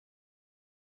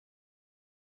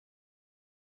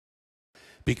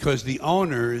because the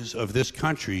owners of this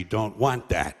country don't want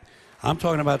that. I'm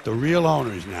talking about the real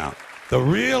owners now. The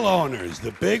real owners,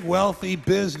 the big wealthy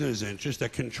business interests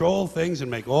that control things and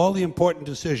make all the important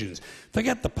decisions.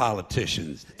 Forget the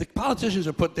politicians. The politicians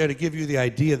are put there to give you the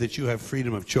idea that you have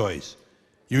freedom of choice.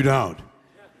 You don't.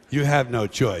 You have no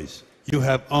choice. You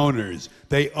have owners.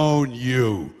 They own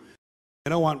you. They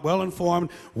don't want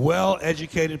well-informed,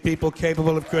 well-educated people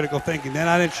capable of critical thinking. They're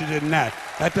not interested in that.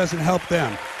 That doesn't help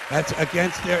them. That's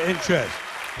against their interest.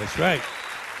 That's right.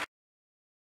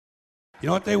 You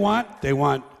know what they want? They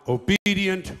want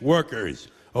obedient workers.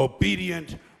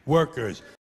 Obedient workers.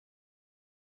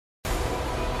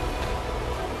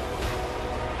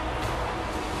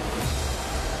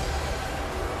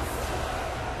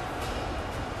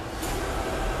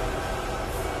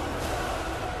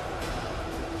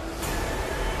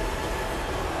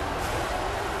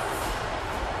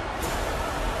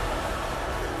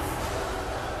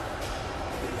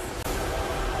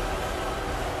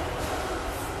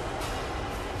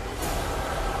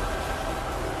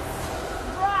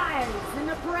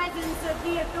 Presence of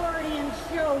the authority and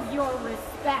show your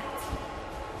respect.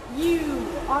 You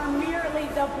are merely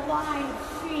the blind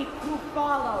sheep who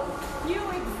follow. You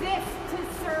exist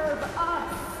to serve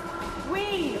us.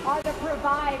 We are the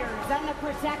providers and the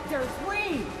protectors.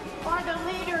 We are the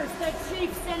leaders, the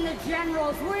chiefs and the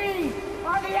generals. We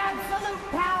are the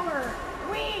absolute power.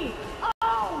 We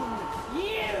own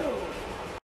you.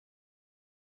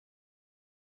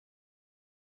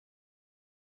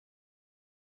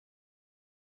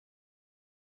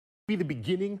 Be the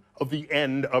beginning of the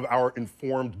end of our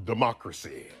informed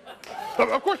democracy.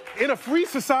 Of course, in a free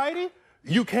society,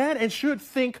 you can and should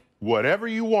think whatever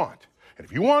you want. And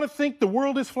if you want to think the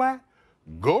world is flat,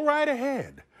 go right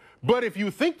ahead. But if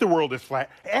you think the world is flat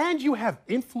and you have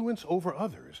influence over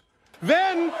others,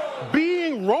 then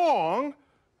being wrong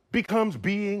becomes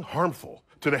being harmful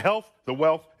to the health, the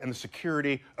wealth, and the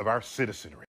security of our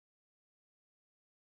citizenry.